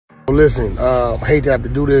Listen, I hate to have to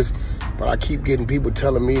do this, but I keep getting people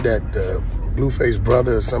telling me that Blueface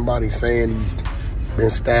brother or somebody saying he's been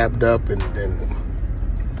stabbed up and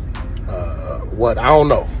what, I don't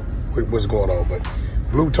know what's going on, but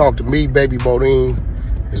Blue talked to me, baby Bodine,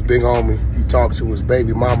 his big homie. He talks to his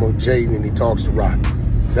baby mama, Jaden, and he talks to Rock.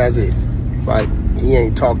 That's it, right? He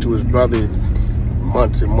ain't talked to his brother in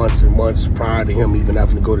months and months and months prior to him even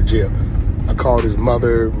having to go to jail. I called his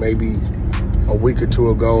mother maybe a week or two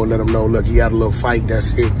ago and let him know, look, he had a little fight,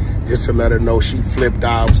 that's it. Just to let her know she flipped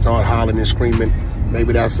out, started hollering and screaming.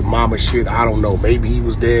 Maybe that's some mama shit, I don't know. Maybe he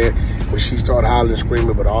was there when she started hollering and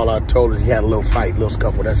screaming, but all I told her is he had a little fight, a little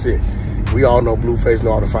scuffle, that's it. We all know Blueface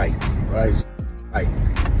know how to fight, right? Like,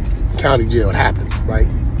 county jail, it happens, right?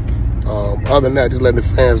 Other than that, just letting the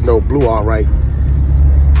fans know Blue all right.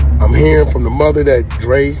 I'm hearing from the mother that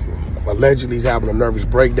Dre allegedly is having a nervous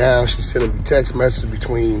breakdown. She's sending me text messages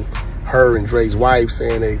between her and Dre's wife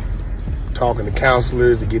saying they talking to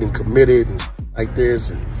counselors to get him committed and like this.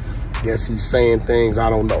 And I guess he's saying things, I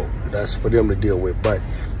don't know. That's for them to deal with. But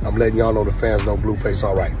I'm letting y'all know the fans know Blueface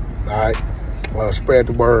all right. All right? Spread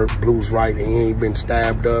the word, Blue's right. He ain't been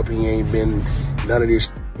stabbed up. He ain't been none of this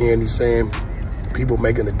shit. And he's saying people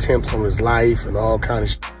making attempts on his life and all kind of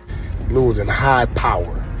shit. Blue is in high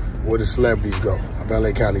power where the celebrities go.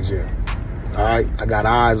 LA County Jail. All right, I got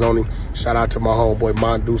eyes on him. Shout out to my homeboy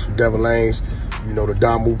Mondoose from Devil Lanes. You know, the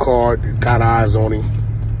Damu card, got eyes on him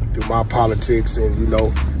through my politics, and you know,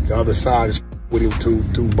 the other side is with him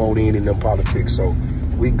too Bodine in them politics. So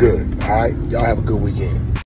we good, all right? Y'all have a good weekend.